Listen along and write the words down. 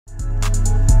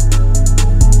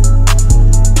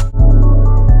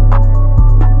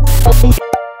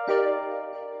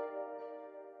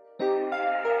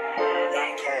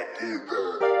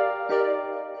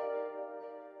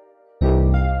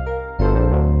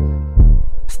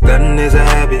Stunting is a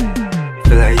habit.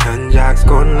 Feel like young jocks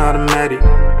going automatic.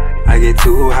 I get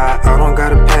too hot, I don't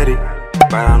got a patty.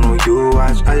 But I know you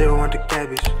watch, I just want the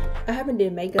cabbage. I haven't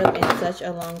did makeup in such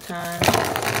a long time.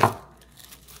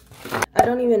 I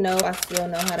don't even know I still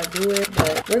know how to do it,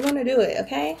 but we're gonna do it,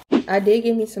 okay? I did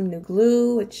get me some new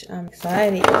glue, which I'm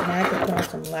excited. And I can put on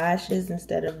some lashes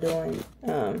instead of doing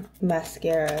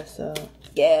mascara, so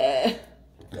yeah.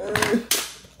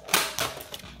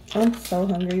 I'm so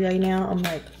hungry right now. I'm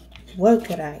like, what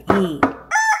could I eat?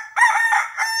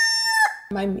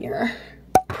 My mirror.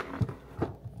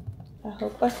 I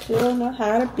hope I still know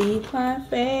how to beat my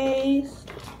face.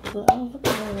 So I was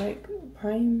looking at like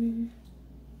primer.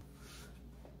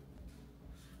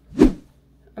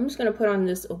 I'm just gonna put on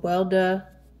this Welda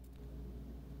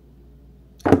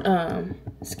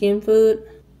Skin Food.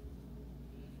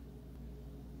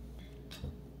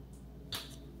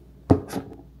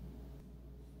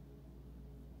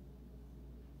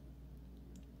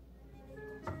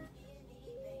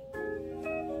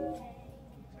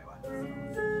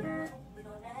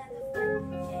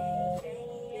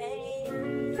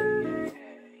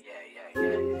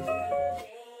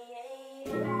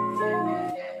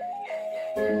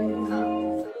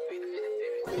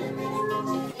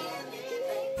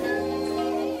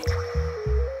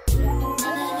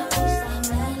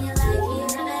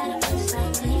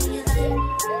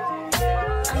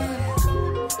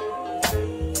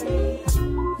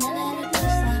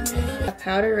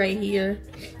 Powder right here,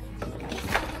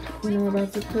 and I'm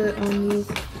about to put on these.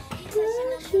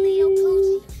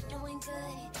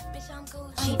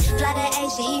 Fly to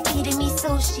Asia, he feeding me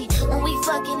sushi. When we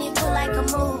fucking, it feel like a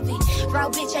movie. Raw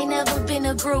bitch ain't never been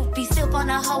a groupie. Sip on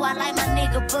a hoe, I like my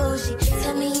nigga bougie.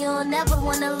 Tell me you'll never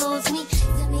wanna lose me.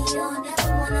 Tell me you'll never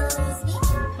wanna lose me.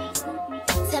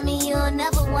 Tell me you'll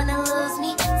never wanna lose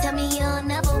me. Tell me you'll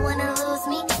never wanna lose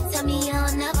me. Tell me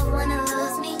you'll never wanna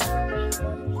lose me.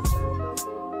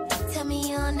 Tell me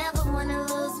you'll never wanna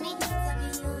lose me. Tell me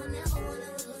you'll never wanna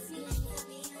lose me. Tell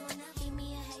me you'll never give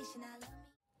me a Haitian. I love me.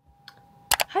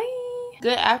 Hi.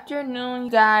 Good afternoon,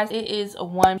 you guys. It is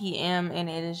 1 p.m. and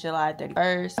it is July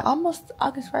 31st. Almost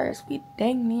August 1st. We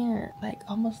dang near like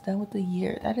almost done with the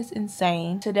year. That is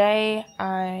insane. Today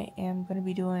I am gonna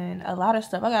be doing a lot of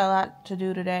stuff. I got a lot to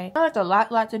do today. Not like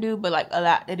a lot to do, but like a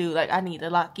lot to do. Like I need to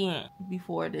lock in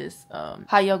before this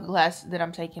high yoga class that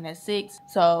I'm taking at 6.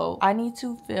 So I need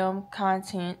to film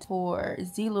content for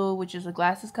Zulu, which is a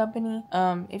glasses company.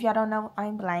 If y'all don't know,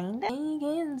 I'm blind. You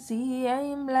can see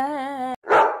I'm blind.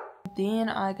 Then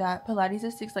I got Pilates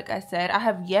at 6, like I said. I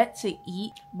have yet to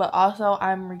eat, but also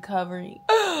I'm recovering.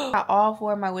 Got all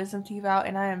 4 of my wisdom teeth out,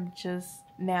 and I am just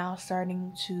now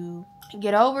starting to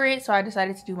get over it. So I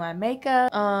decided to do my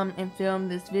makeup and film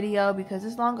this video because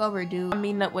it's long overdue. I'm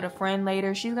meeting up with a friend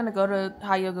later. She's gonna go to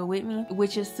high yoga with me,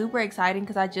 which is super exciting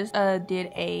because I just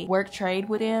did a work trade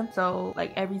with them. So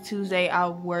like every Tuesday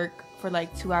I'll work for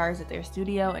like 2 hours at their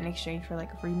studio in exchange for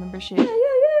like a free membership.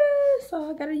 So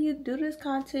I gotta do this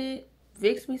content,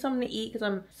 fix me something to eat because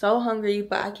I'm so hungry,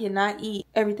 but I cannot eat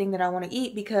everything that I want to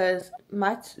eat because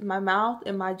my mouth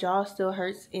and my jaw still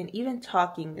hurts, and even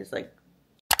talking is like.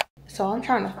 So I'm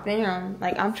trying to film,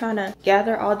 like I'm trying to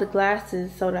gather all the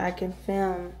glasses so that I can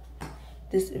film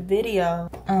this video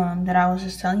that I was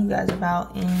just telling you guys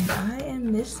about, and I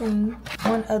am missing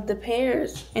one of the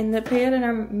pairs, and the pair that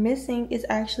I'm missing is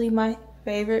actually my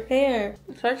favorite pair.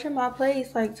 Searching my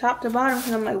place like top to bottom,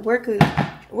 and I'm like, where could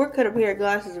a pair of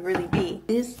glasses really be?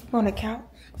 This on the couch.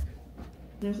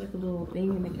 There's like a little thing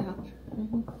in the couch.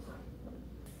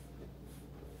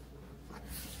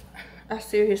 I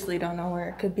seriously don't know where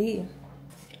it could be,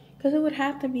 because it would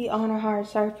have to be on a hard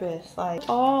surface. Like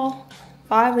all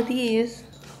 5 of these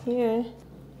here.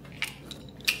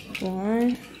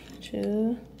 1,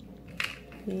 2,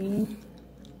 3,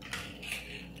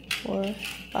 4,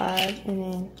 5, and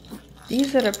then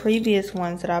these are the previous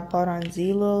ones that I bought on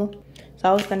Zillow. So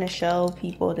I was gonna show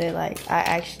people that like I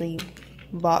actually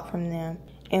bought from them.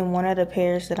 And one of the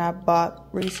pairs that I bought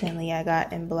recently I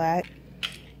got in black,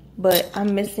 but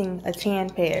I'm missing a tan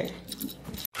pair.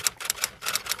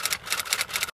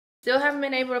 Still haven't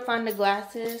been able to find the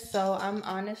glasses, so I'm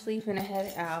honestly gonna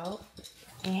head out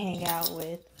and hang out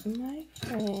with my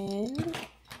friend.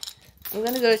 I'm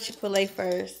gonna go to Chick-fil-A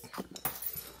first.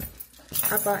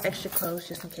 I bought extra clothes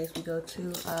just in case we go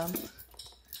to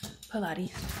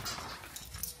Pilates.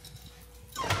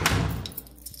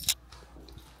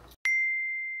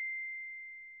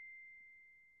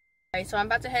 Alright, so I'm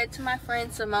about to head to my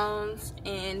friend Simone's,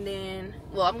 and then,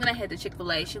 well, I'm gonna head to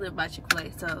Chick-fil-A. She lives by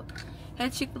Chick-fil-A, so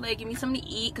Had Chick-fil-A, give me something to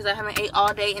eat because I haven't ate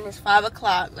all day and it's 5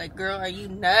 o'clock. Like, girl, are you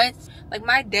nuts? Like,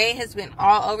 my day has been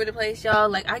all over the place, y'all.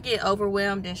 Like, I get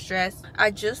overwhelmed and stressed.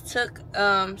 I just took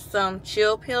some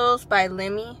chill pills by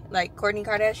Lemmy, like Kourtney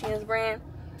Kardashian's brand.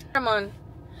 I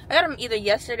got them either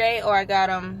yesterday or I got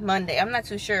them Monday. I'm not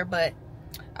too sure, but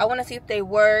I want to see if they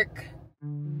work.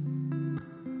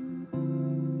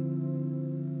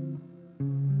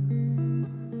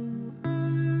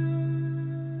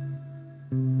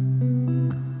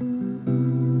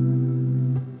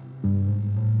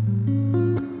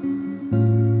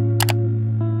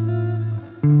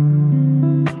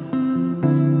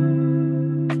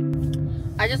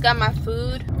 I just got my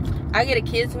food. I get a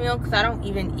kid's meal because I don't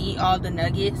even eat all the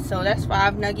nuggets. So that's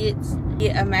 5 nuggets.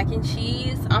 Get a mac and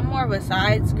cheese. I'm more of a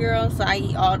sides girl, so I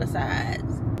eat all the sides.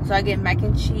 So I get mac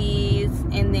and cheese,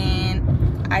 and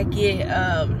then I get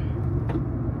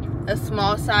a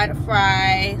small side of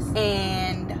fries,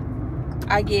 and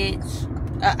I get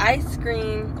ice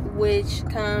cream, which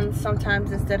comes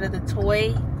sometimes instead of the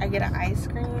toy. I get an ice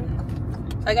cream.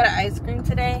 So I got an ice cream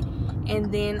today,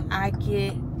 and then I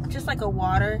get just like a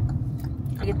water.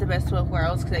 I get the best of both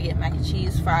worlds because I get mac and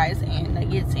cheese, fries, and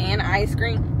nuggets, and ice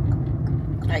cream.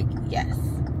 Like, yes.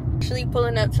 Actually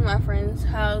pulling up to my friend's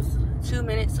house 2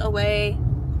 minutes away.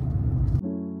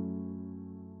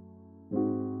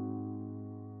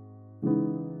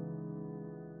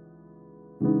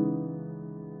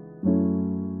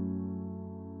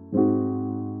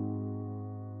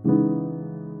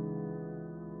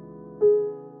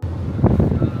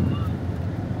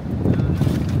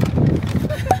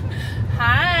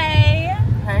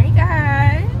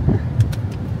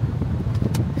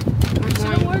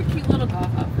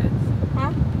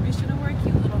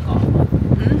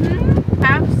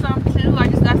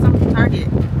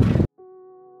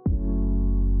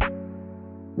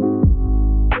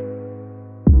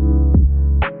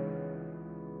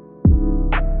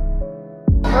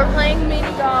 We're playing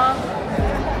mini golf.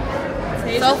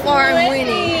 So far I'm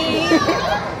winning.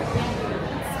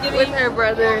 With her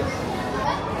brothers.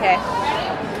 Okay.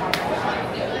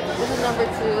 This is number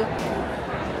 2.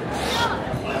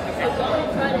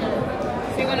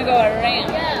 So you want to go around?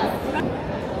 Yeah.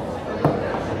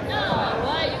 No,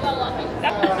 why you got lucky?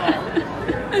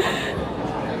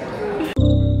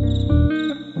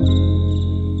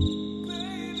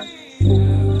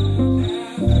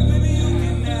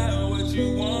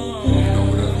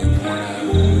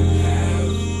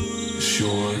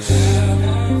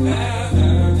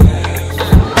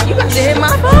 Hit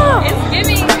my ball. It's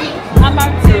giving. I'm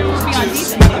about to be on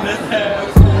defense.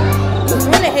 It's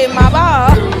gonna hit my ball.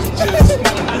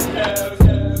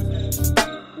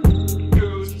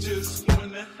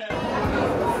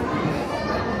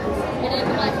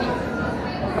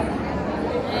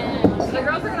 The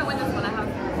girls are gonna win this one. I have.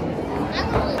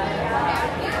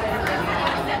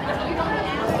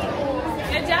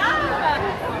 Good job.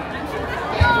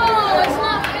 No, it's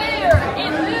not fair.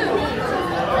 It moves.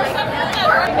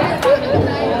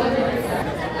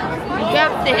 You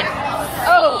got this.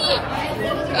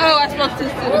 Oh, I spoke too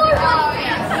soon.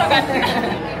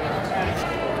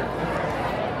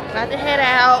 About to head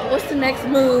out. What's the next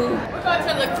move? We're about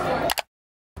to look for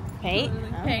Paint.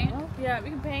 paint. Yeah, we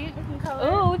can paint. We can color.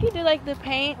 Oh, we could do like the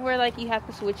paint where like you have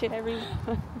to switch it every.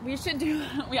 We should do.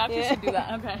 We actually should do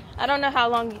that. Okay. I don't know how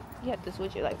long you have to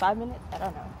switch it. Like 5 minutes? I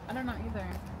don't know. I don't know either.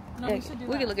 No, Yeah, we should do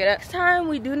we that. can look it up. Next time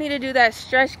we do need to do that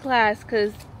stretch class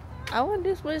because I want to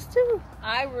do splits too.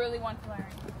 I really want to learn.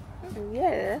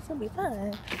 Yeah, that's gonna be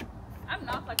fun. I'm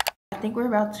not like. I think we're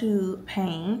about to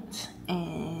paint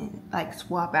and like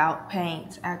swap out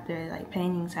paints after like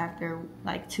paintings after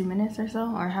like 2 minutes or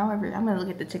so, or however. I'm gonna look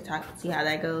at the TikTok and see how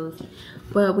that goes.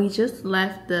 But we just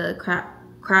left the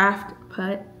craft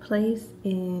putt place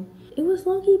and it was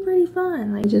low-key pretty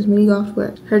fun. Like just mini golf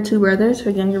with her 2 brothers,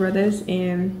 her younger brothers,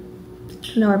 and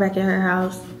now we're back at her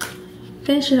house.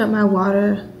 Finishing up my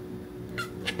water.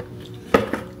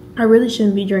 I really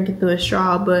shouldn't be drinking through a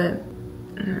straw, but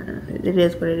it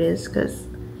is what it is because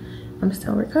I'm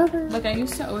still recovering. Like I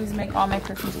used to always make all my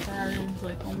Christmas cards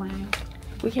like oh my.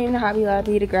 We came to Hobby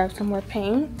Lobby to grab some more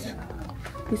paint.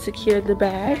 We secured the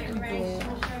bag.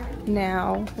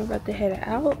 Now we're about to head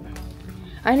out.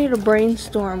 I need to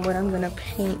brainstorm what I'm gonna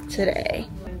paint today.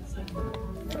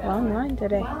 Long line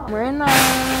today. We're in line.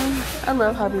 I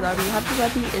love Hobby Lobby. Hobby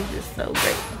Lobby is just so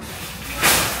great.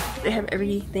 They have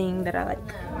everything that I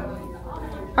like.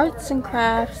 Arts and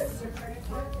crafts,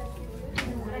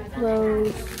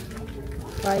 clothes,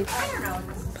 lights,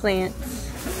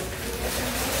 plants,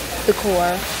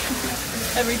 decor,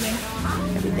 Everything.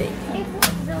 everything. It looks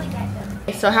really good though.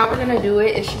 So how we're gonna do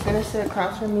it is she's gonna sit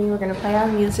across from me. We're gonna play our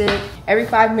music. Every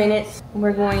 5 minutes,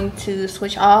 we're going to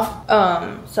switch off.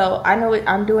 So I know what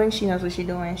I'm doing. She knows what she's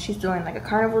doing. She's doing like a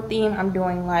carnival theme. I'm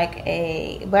doing like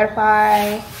a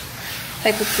butterfly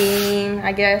type of theme,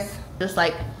 I guess. Just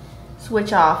like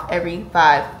switch off every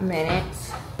 5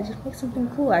 minutes. Just make something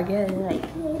cool, I guess. Like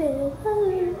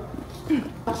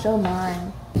I'll show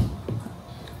mine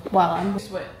while I'm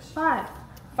Switch. 5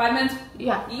 minutes.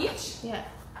 Yeah. Each? Yeah.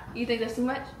 You think that's too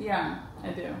much? Yeah, I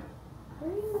do.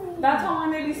 That's how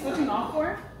long they be switching off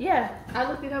for? Yeah, I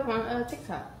looked it up on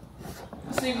TikTok.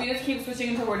 So we just keep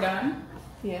switching until we're done?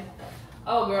 Yeah.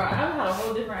 Oh girl, I had a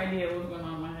whole different idea of what was going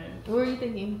on in my head. What were you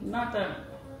thinking? Not that.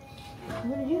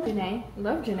 What did you, Janae?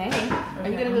 Love Janae. Are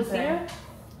you Okay, gonna go see her?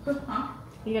 Huh?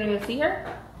 You gonna go see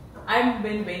her? I've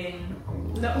been waiting.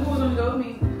 No, who's gonna go with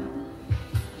me?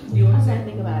 Do you want I'm to trying to say?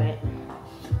 think about it.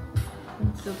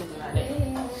 I'm still thinking about it.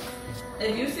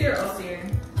 If you see her, I'll see her.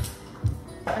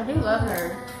 I do love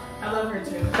her. I love her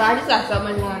too. But I just got so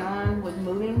much going on with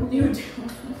moving. You do.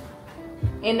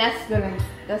 And that's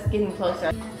getting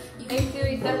closer. Hey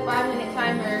Siri, set a 5-minute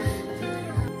timer.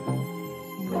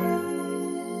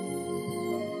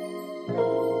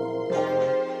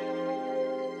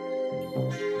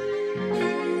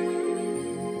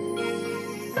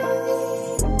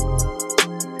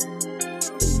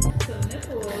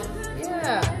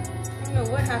 Yeah. I don't know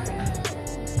what happened.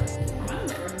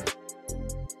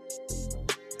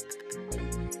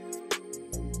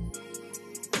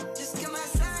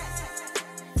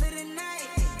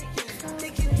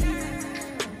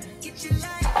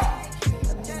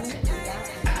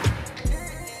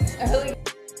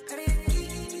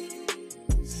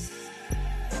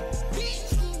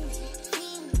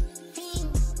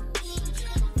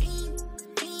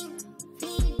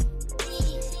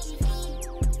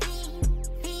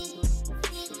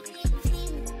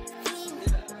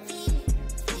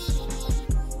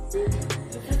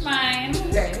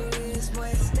 Okay.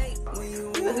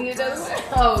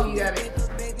 Oh, you got it.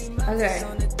 Okay.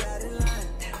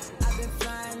 I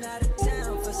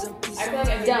feel like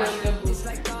I'm done. I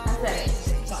said it.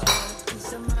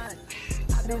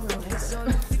 I don't know.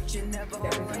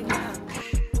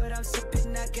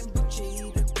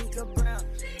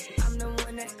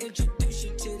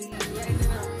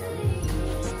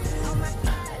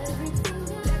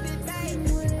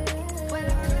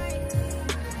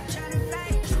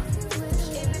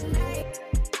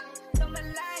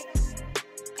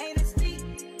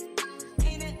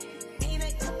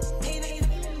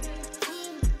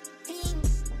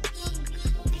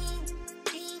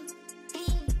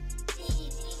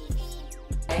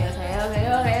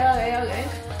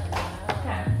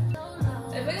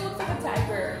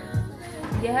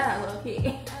 Yeah, low key.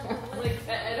 Like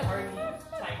Ed Hardy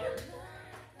tiger.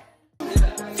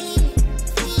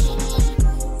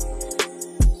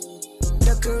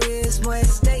 The career is more at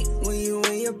stake when you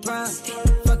in your prime.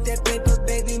 Fuck that paper,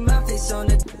 baby, my face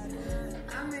on it.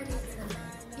 I'm ready to,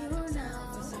 you know,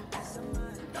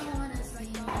 don't wanna see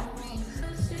you.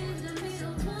 Save the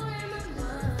middle more in my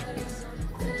mind.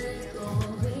 Let it go,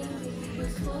 baby,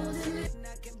 it's holding me.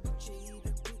 I can put you to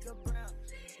pick up brown.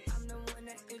 I'm the one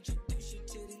that introduced you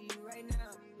to the you right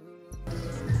now.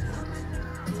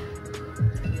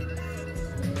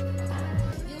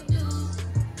 You do,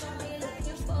 got me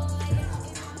looking for it.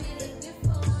 Got me looking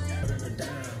for it.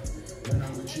 When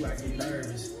I'm with you, I get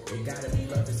nervous. It gotta be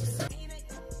love, it's a sign.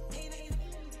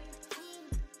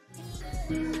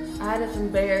 I had some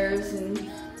bears and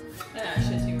Yeah,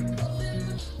 shit too.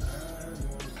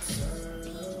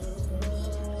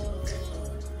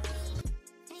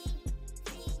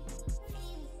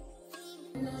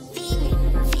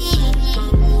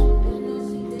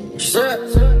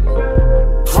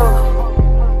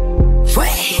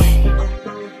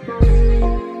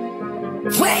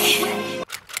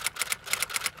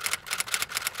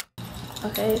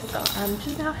 okay, so I'm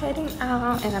just now heading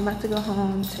out and I'm about to go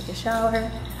home, take a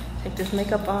shower, take this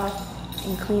makeup off,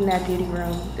 and clean that beauty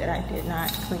room that I did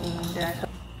not clean.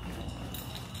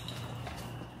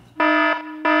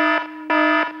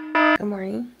 Good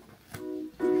morning.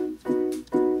 I'm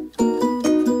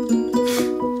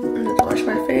gonna wash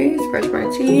my face, brush my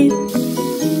teeth.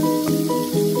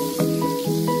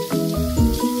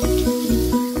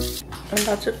 I'm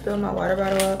about to fill my water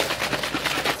bottle up.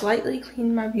 Slightly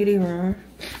clean my beauty room.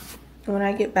 And when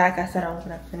I get back, I said I was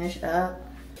gonna finish up.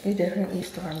 It definitely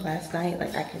stormed last night,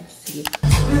 like I can see.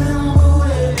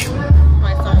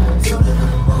 My son. Is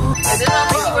this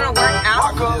not make you wanna work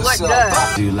out? What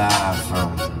does? Do live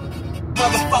from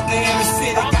Motherfucker in the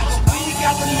city. Got you, you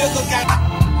got the liquor, got.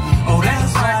 Oh,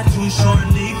 that's why too short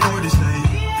need for this thing.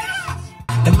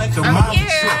 And make a mouth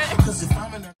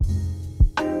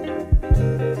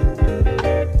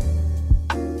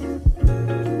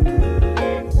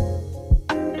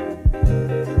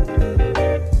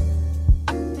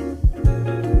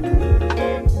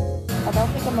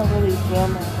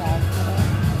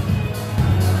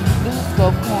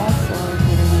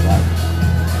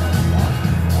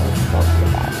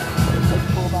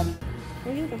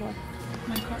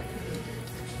My car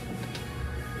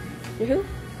keys. Who?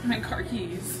 My car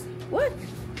keys. What?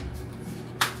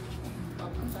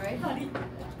 I'm sorry, honey.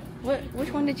 What?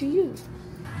 Which one did you use?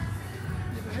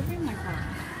 They better be in my car.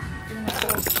 I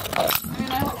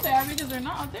mean, I hope they are because they're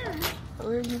not out there.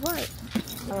 Where you what?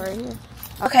 Oh, right here.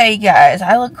 Okay, guys,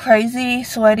 I look crazy,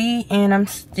 sweaty, and I'm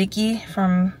sticky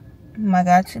from my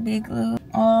got2b glue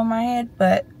on my head,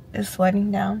 but it's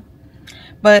sweating down.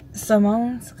 But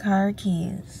Simone's car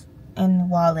keys and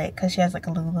wallet, because she has like a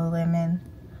Lululemon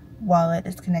wallet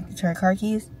that's connected to her car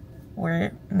keys,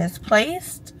 were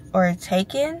misplaced or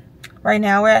taken. Right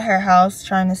now we're at her house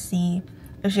trying to see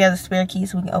if she has a spare key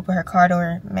so we can open her car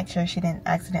door, make sure she didn't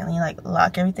accidentally like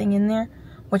lock everything in there,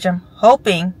 which I'm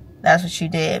hoping that's what she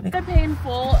did. They're paying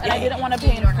full, and I didn't want to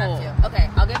pay in full. Okay,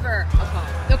 I'll give her a call.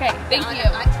 Okay, thank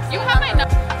you. You have my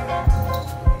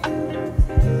number.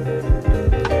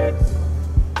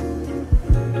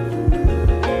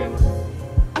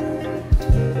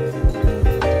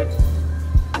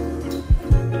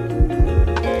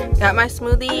 Got my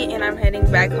smoothie and I'm heading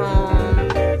back home.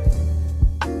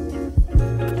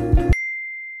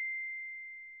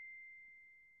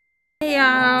 Hey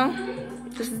y'all,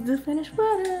 this is the finished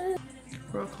product.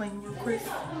 Real clean, real crisp.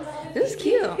 This is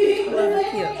cute. I love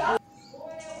it, cute.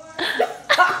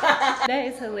 That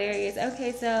is hilarious.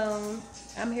 Okay, so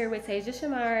I'm here with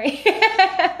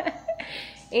Tajiashamari.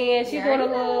 And she's doing a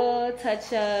little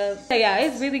touch up. So yeah,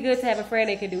 it's really good to have a friend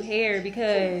that can do hair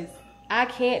because I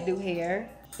can't do hair.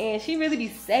 And she really be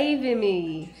saving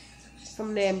me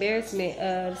from the embarrassment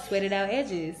of sweated out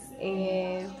edges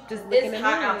and just looking It's at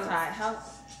hot me. outside. How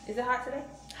is it hot today?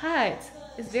 Hot.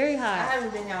 It's very I hot.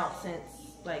 haven't been out since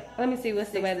like Let me see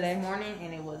what's the 6 weather. this morning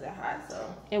and it wasn't hot, so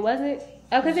It wasn't?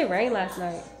 Oh, because it rained last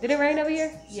night. Did it rain over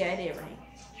here? yeah, it did rain.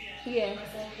 Yeah.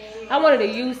 I wanted a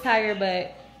used tire,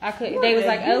 but I couldn't. They was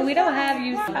like, oh, we don't have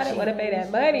used. I didn't want to pay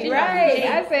that money, right?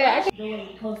 I said, I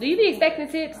can. Do you be expecting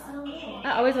tips?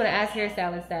 I always want to ask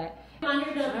hairstylists that. Under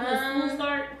the school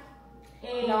start.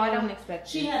 And No, I don't expect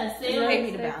she it. had a You sale. pay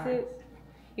me to balance.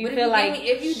 You But feel like,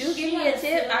 if you do give me a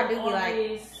tip, I do be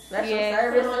like special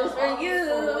services for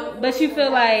you. but you feel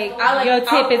like I your like-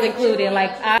 tip I'll is put included. you-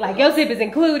 Like your tip is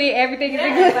included. Everything is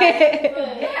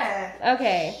included. Yeah.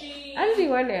 Okay. I just be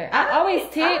wondering. I always I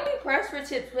tip. be pressed for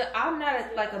tips, but I'm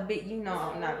not like a big. You know,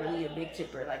 I'm not really a big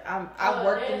tipper. Like I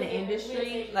worked in the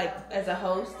industry, like as a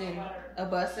host and a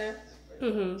busser,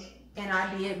 Mhm. and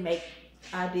I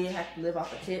did have to live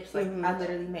off of tips. Like I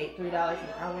literally made $3 an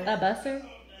hour. A busser?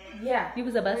 Yeah, You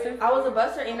was a busser? I was a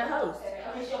busser and a host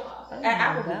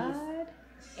at Applebee's. God.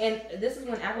 And this is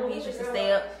when Applebee's used to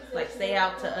stay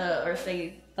out to or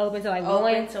stay Open to like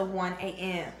open 1. to 1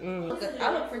 a.m.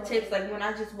 I look for tips. Like when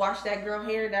I just washed that girl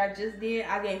hair that I just did,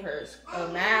 I gave her a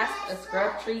mask, a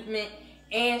scrub treatment,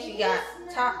 and she got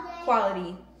top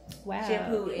quality Wow.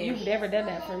 shampoo. And You've never done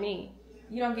that for me.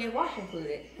 you don't get wash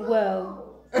included. Well.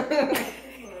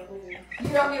 You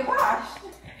don't get washed.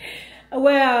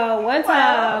 Well, one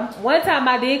time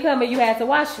I did come and you had to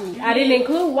wash me. I didn't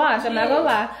include wash. I'm not gonna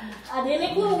lie. I didn't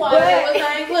include But water, it was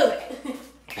not included.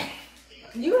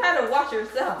 You had to wash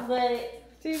yourself. but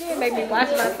She did make me wash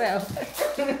myself.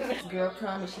 Girl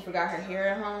come and she forgot her hair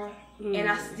at home, and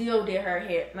I still did her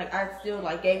hair. Like I still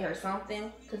like gave her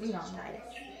something, cause you know I'm nice.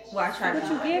 Well, I tried.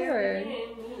 What you give her?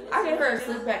 I gave her a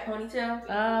slick back ponytail,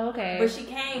 Oh, okay. but she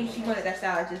came. She wanted that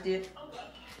style I just did.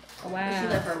 And she Wow.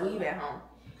 left her weave at home.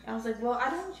 I was like, well, I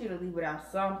don't want you to leave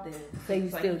without something. So you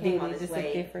It's like still came did all it, this just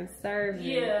way. a different service.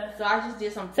 yeah. So I just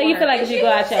did something. So you feel like and if you she go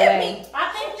out your tipped way. me.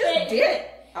 I think Just that did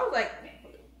it. I was like,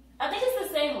 I think it's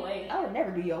the same way. I would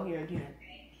never do your hair again.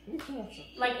 You cancer.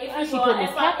 Like if Why you she go, putting if,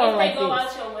 this I, cap on if like they go this?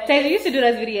 out your way. Taylor, you used to do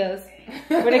those videos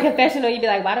where the confessional, you'd be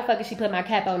like, why the fuck is she put my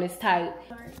cap on this tight?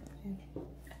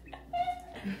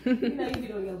 You know you be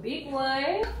doing your big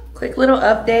one. Quick little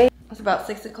update. It's about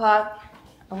 6 o'clock.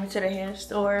 I went to the hair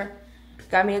store.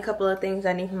 Got me a couple of things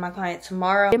I need for my client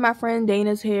tomorrow. I did my friend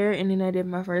Dana's hair, and then I did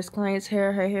my first client's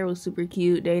hair. Her hair was super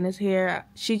cute. Dana's hair,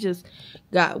 she just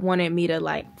wanted me to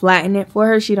like flatten it for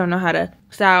her. She don't know how to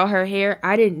style her hair.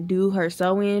 I didn't do her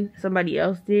sew-in. Somebody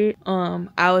else did.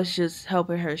 I was just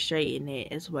helping her straighten it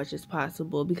as much as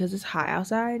possible because it's hot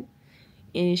outside.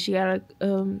 And she got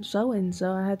a sewing,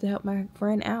 so I had to help my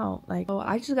friend out. Like, oh,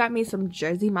 I just got me some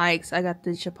Jersey Mike's. I got the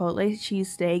Chipotle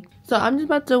cheesesteak. So I'm just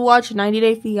about to watch 90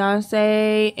 Day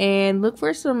Fiancé and look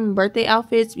for some birthday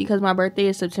outfits because my birthday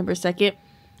is September 2nd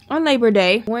on Labor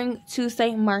Day. Going to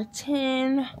St.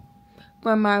 Martin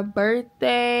for my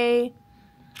birthday.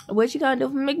 What you gonna do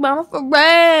for Big Mama for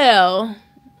real?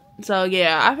 So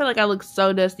yeah, I feel like I look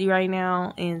so dusty right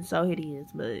now and so hideous,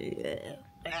 but yeah.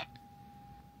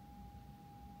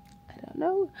 don't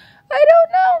know. I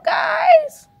don't know,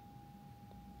 guys.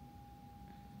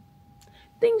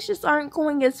 Things just aren't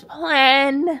going as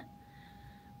planned.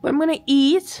 But I'm gonna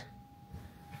eat.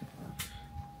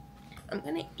 I'm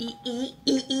gonna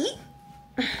eat.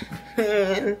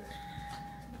 And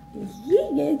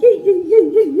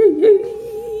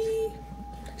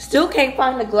still can't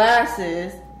find the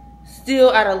glasses.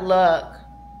 Still out of luck.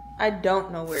 I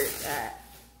don't know where it's at.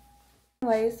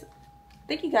 Anyways,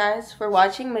 thank you guys for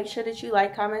watching. Make sure that you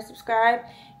like, comment, subscribe,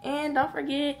 and don't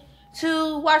forget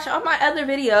to watch all my other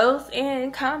videos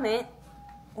and comment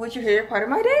what your favorite part of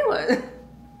my day was.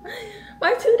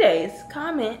 My 2 days.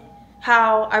 Comment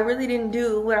how I really didn't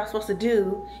do what I was supposed to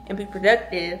do and be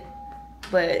productive,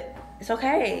 but it's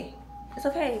okay. It's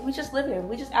okay. We just living.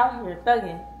 We just out here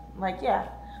thugging. Like, yeah.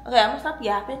 Okay, I'm gonna stop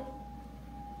yapping.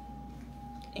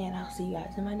 And I'll see you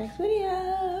guys in my next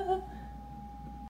video.